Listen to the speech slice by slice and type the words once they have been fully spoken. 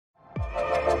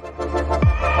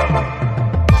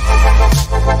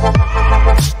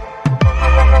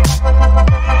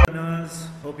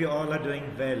you all are doing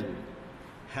well.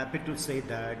 Happy to say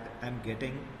that I'm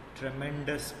getting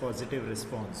tremendous positive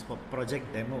response for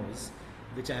project demos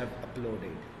which I have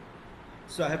uploaded.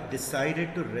 So I have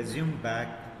decided to resume back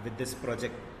with this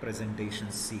project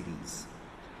presentation series.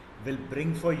 We'll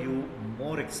bring for you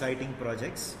more exciting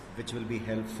projects which will be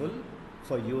helpful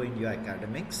for you in your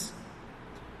academics.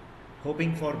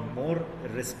 Hoping for more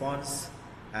response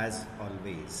as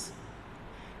always.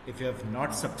 If you have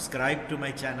not subscribed to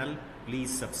my channel,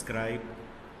 please subscribe,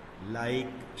 like,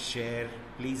 share,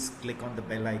 please click on the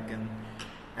bell icon.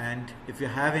 And if you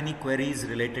have any queries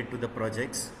related to the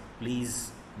projects,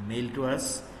 please mail to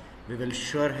us. We will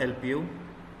sure help you.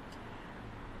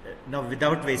 Now,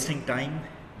 without wasting time,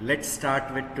 let's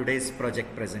start with today's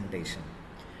project presentation.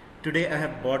 Today I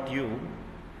have brought you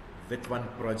with one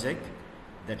project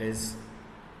that is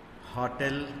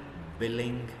hotel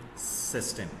billing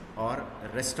system or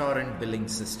restaurant billing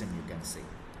system, you can say.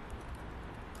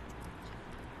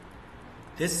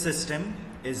 This system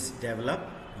is developed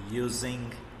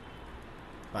using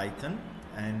Python,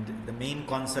 and the main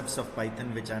concepts of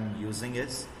Python which I'm using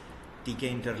is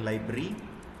Tkinter library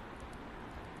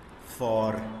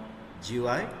for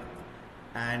GUI,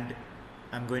 and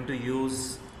I'm going to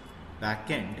use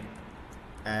backend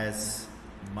as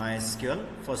MySQL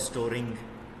for storing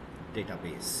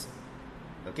database.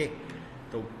 Okay,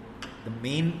 so the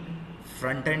main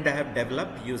front end I have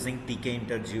developed using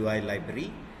Tkinter GUI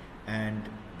library, and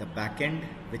the backend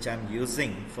which I'm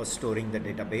using for storing the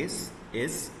database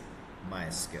is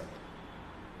MySQL.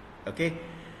 Okay,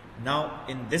 now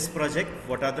in this project,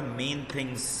 what are the main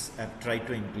things I've tried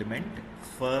to implement?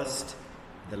 First,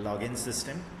 the login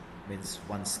system means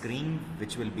one screen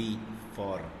which will be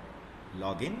for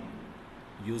login.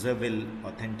 User will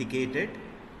authenticate it,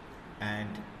 and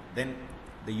then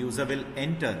the user will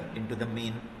enter into the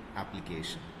main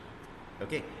application.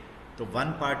 Okay, so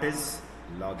one part is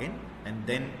login, and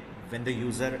then when the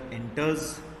user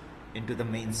enters into the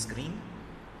main screen,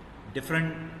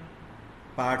 different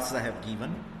parts I have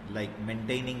given, like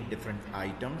maintaining different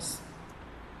items.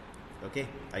 Okay,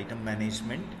 item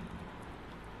management,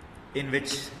 in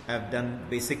which I have done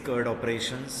basic CURD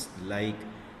operations like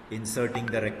inserting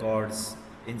the records,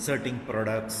 inserting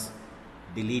products,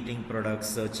 deleting products,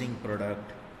 searching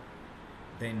product,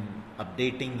 then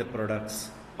updating the products.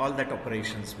 All that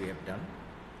operations we have done.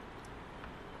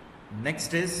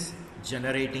 Next is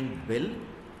generating bill,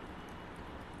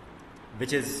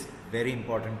 which is very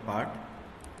important part.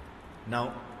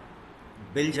 Now,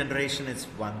 bill generation is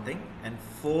one thing, and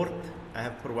fourth, I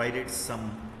have provided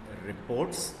some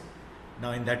reports.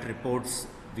 Now in that reports,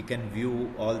 we can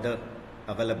view all the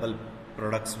available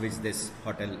products which this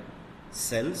hotel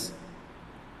sells,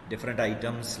 different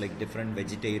items like different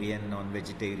vegetarian,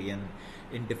 non-vegetarian,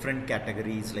 in different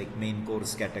categories like main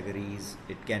course categories.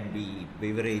 It can be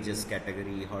beverages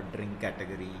category, hot drink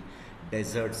category,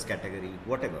 desserts category,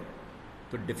 whatever.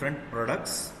 So different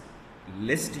products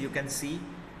list, you can see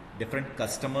different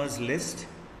customers list,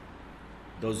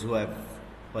 those who have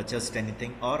purchased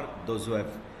anything or those who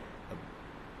have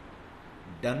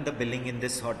done the billing in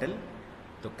this hotel,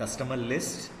 the customer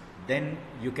list. Then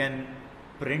you can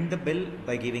print the bill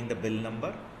by giving the bill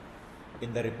number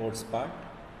in the reports part.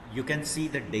 You can see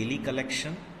the daily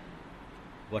collection,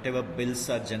 whatever bills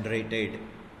are generated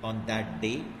on that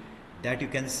day, that you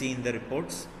can see in the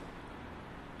reports.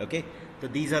 Okay, so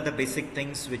these are the basic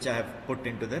things which I have put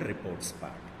into the reports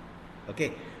part.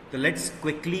 Okay, so let's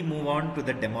quickly move on to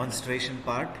the demonstration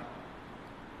part.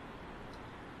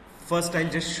 First, I'll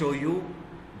just show you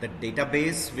the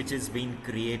database which is being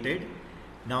created.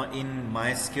 Now in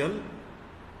MySQL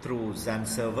through XAMPP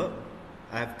server,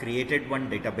 I have created one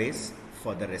database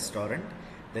for the restaurant.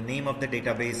 The name of the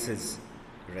database is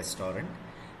restaurant,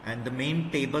 and the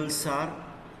main tables are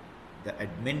the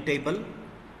admin table,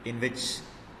 in which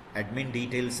admin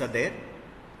details are there.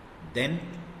 Then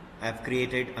I have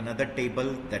created another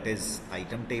table, that is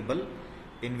item table,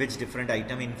 in which different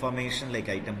item information like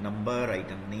item number,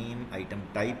 item name, item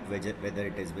type, whether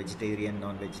it is vegetarian,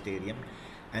 non-vegetarian,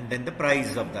 and then the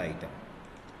price of the item.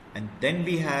 And then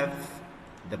we have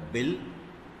the bill,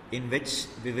 in which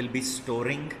we will be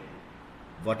storing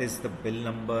what is the bill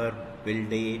number, bill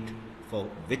date, for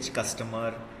which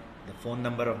customer, the phone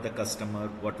number of the customer,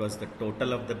 what was the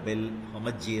total of the bill, how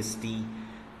much GST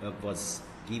was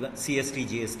given, CST,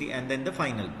 GST, and then the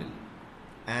final bill.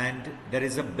 And there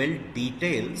is a bill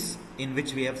details in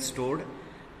which we have stored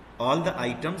all the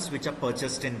items which are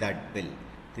purchased in that bill.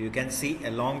 So you can see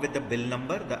along with the bill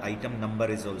number, the item number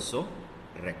is also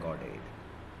recorded.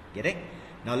 Getting?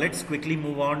 Now let's quickly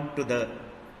move on to the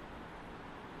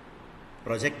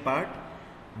project part.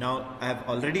 Now I have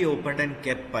already opened and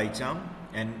kept PyCharm,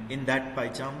 and in that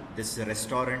PyCharm this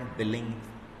restaurant billing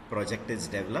project is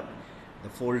developed, the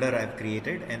folder I have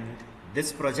created, and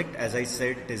this project, as I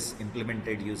said, it is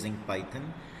implemented using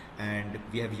Python, and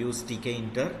we have used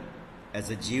Tkinter as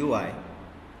a GUI.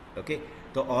 Okay,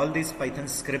 so all these Python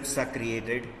scripts are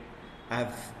created. I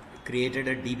have created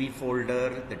a DB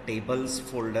folder, the tables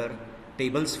folder,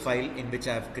 tables file in which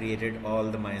I have created all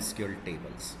the MySQL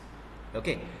tables.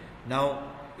 Okay, now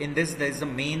in this there is a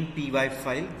main py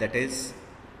file, that is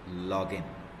login.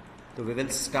 So we will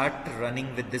start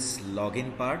running with this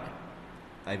login part.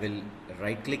 I will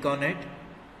right click on it,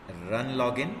 run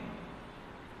login.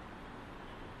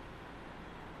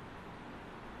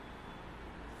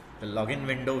 The login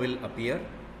window will appear.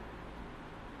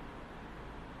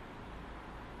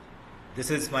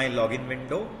 This is my login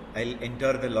window. I'll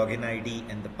enter the login ID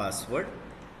and the password.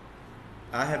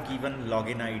 I have given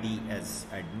login ID as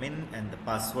admin and the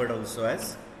password also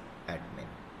as admin.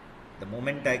 The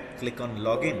moment I click on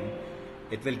login,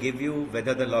 it will give you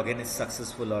whether the login is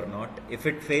successful or not. If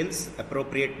it fails,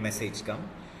 appropriate message come.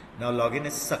 Now login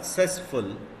is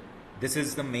successful. This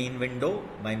is the main window,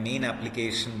 my main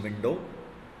application window.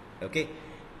 Okay,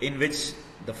 in which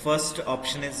the first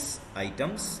option is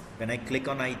items. When I click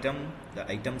on item, the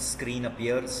item screen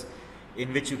appears,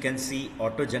 in which you can see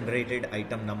auto-generated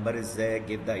item number is there.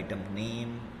 Give the item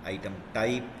name, item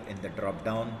type in the drop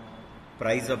down,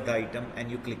 price of the item,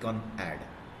 and you click on add.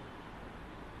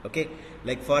 Okay,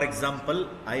 like for example,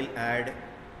 I'll add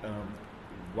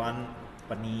one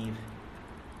paneer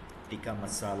tikka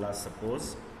masala,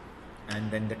 suppose, and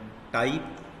then the type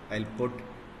I'll put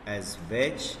as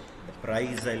veg, the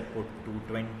price I'll put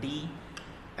 220,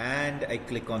 and I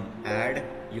click on add.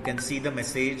 You can see the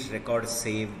message record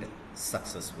saved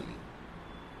successfully.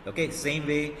 Okay, same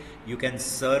way you can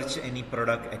search any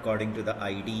product according to the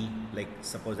ID, like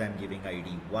suppose I'm giving ID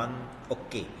 1.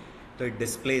 Okay, so it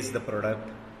displays the product.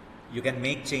 You can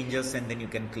make changes and then you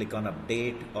can click on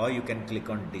update, or you can click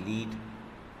on delete.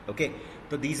 Okay,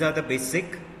 so these are the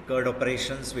basic CRUD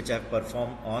operations which I've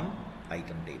performed on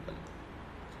item table.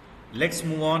 Let's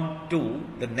move on to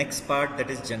the next part, that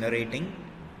is generating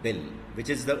bill, which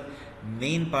is the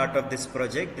main part of this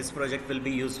project. This project will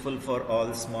be useful for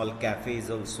all small cafes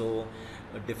also,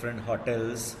 different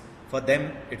hotels. For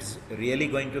them it's really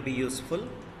going to be useful.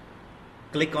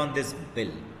 Click on this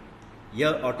bill.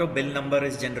 Here auto bill number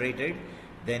is generated,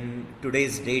 then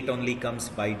today's date only comes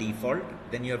by default.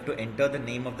 Then you have to enter the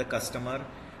name of the customer,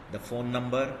 the phone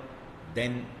number,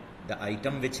 then the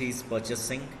item which he is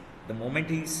purchasing. The moment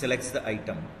he selects the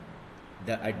item,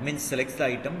 the admin selects the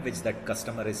item which that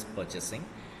customer is purchasing.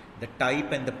 The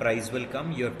type and the price will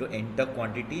come. You have to enter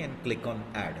quantity and click on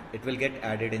add. It will get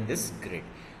added in this grid.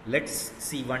 Let's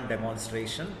see one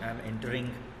demonstration. I'm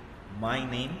entering my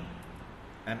name.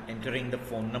 I'm entering the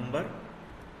phone number.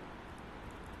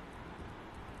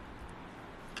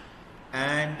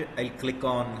 And I'll click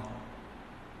on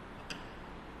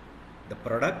the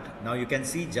product. Now you can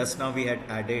see just now we had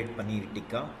added paneer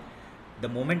tikka. The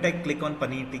moment I click on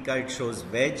paneer tikka, it shows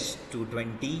veg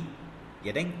 220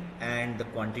 getting, and the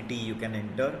quantity you can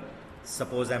enter.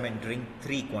 Suppose I'm entering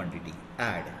 3 quantity,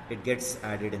 add. It gets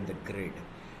added in the grid.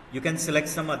 You can select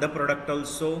some other product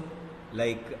also,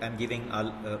 like I'm giving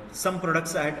some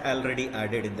products I had already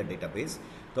added in the database.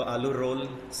 So aloo roll,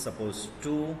 suppose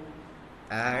 2,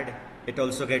 add. It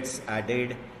also gets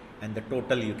added, and the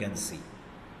total you can see.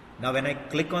 Now when I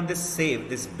click on this save,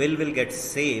 this bill will get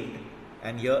saved,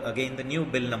 and here again the new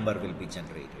bill number will be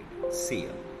generated. See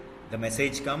here, the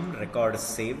message come, record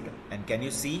saved, and can you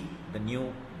see the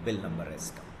new bill number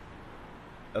has come.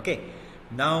 Okay,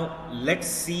 now let's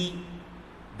see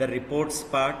the reports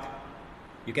part.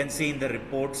 You can see in the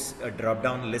reports a drop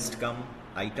down list come,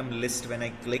 item list. When I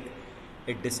click,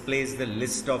 it displays the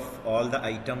list of all the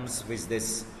items which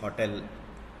this hotel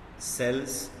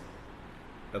sells.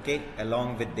 Okay,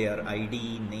 along with their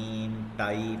ID, name,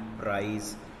 type,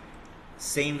 price.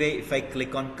 Same way, if I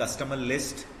click on customer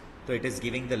list, so it is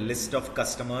giving the list of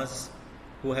customers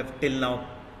who have till now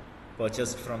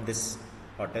purchased from this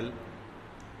hotel.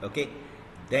 Okay,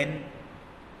 then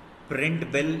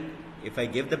print bill. If I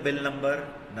give the bill number,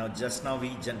 now just now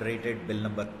we generated bill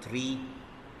number 3.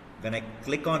 When I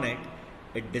click on it,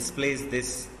 it displays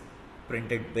this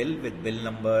printed bill with bill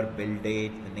number, bill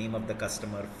date, the name of the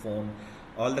customer, phone,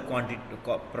 all the quantity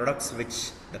products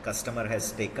which the customer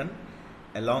has taken,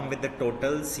 along with the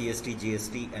total, CST,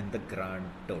 GST, and the grand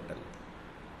total,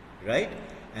 right?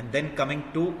 And then coming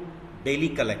to daily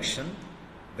collection,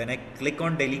 when I click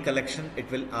on daily collection,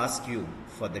 it will ask you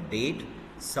for the date.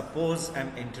 Suppose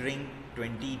I'm entering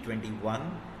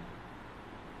 2021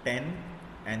 10,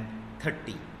 and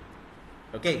 30.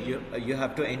 Okay, you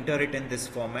have to enter it in this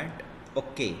format.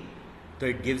 Okay, so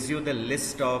it gives you the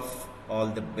list of all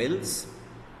the bills.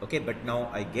 Okay, but now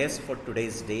I guess for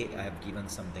today's day I have given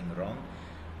something wrong.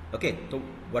 Okay, so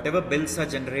whatever bills are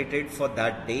generated for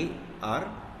that day are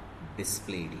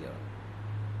displayed here,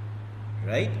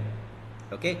 right?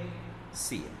 Okay,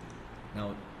 see,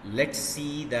 now let's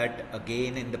see that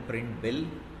again in the print bill.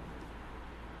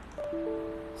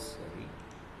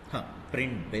 Sorry,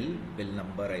 print bill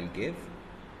number I'll give,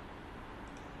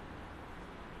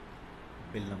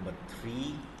 bill number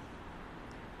 3.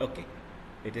 Okay,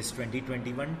 it is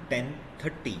 2021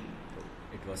 10/30.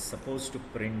 It was supposed to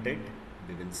print it.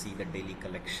 We will see the daily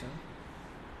collection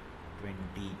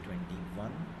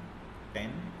 2021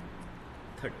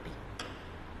 10/30.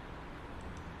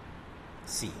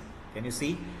 See, can you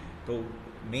see? So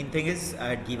main thing is I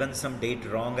had given some date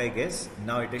wrong, I guess.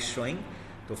 Now it is showing.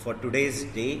 So for today's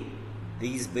day,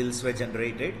 these bills were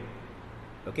generated,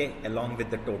 okay, along with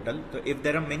the total. So if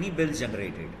there are many bills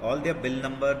generated, all their bill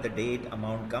number, the date,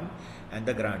 amount come, and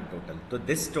the grand total. So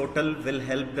this total will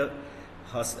help the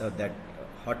that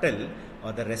hotel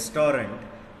or the restaurant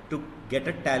to get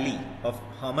a tally of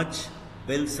how much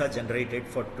bills are generated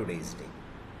for today's day.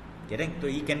 Getting? So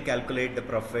he can calculate the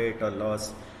profit or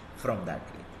loss from that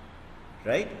way,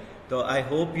 right? So I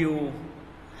hope you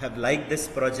have liked this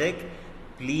project.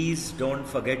 Please don't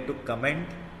forget to comment,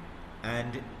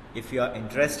 and if you are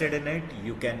interested in it,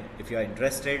 you can, if you are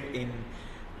interested in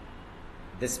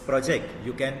this project,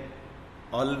 you can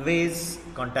always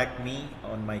contact me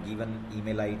on my given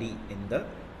email ID in the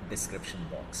description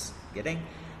box. Getting?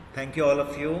 Thank you all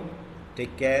of you.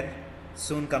 Take care.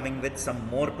 Soon coming with some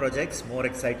more projects, more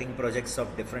exciting projects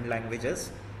of different languages.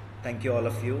 Thank you all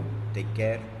of you. Take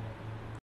care.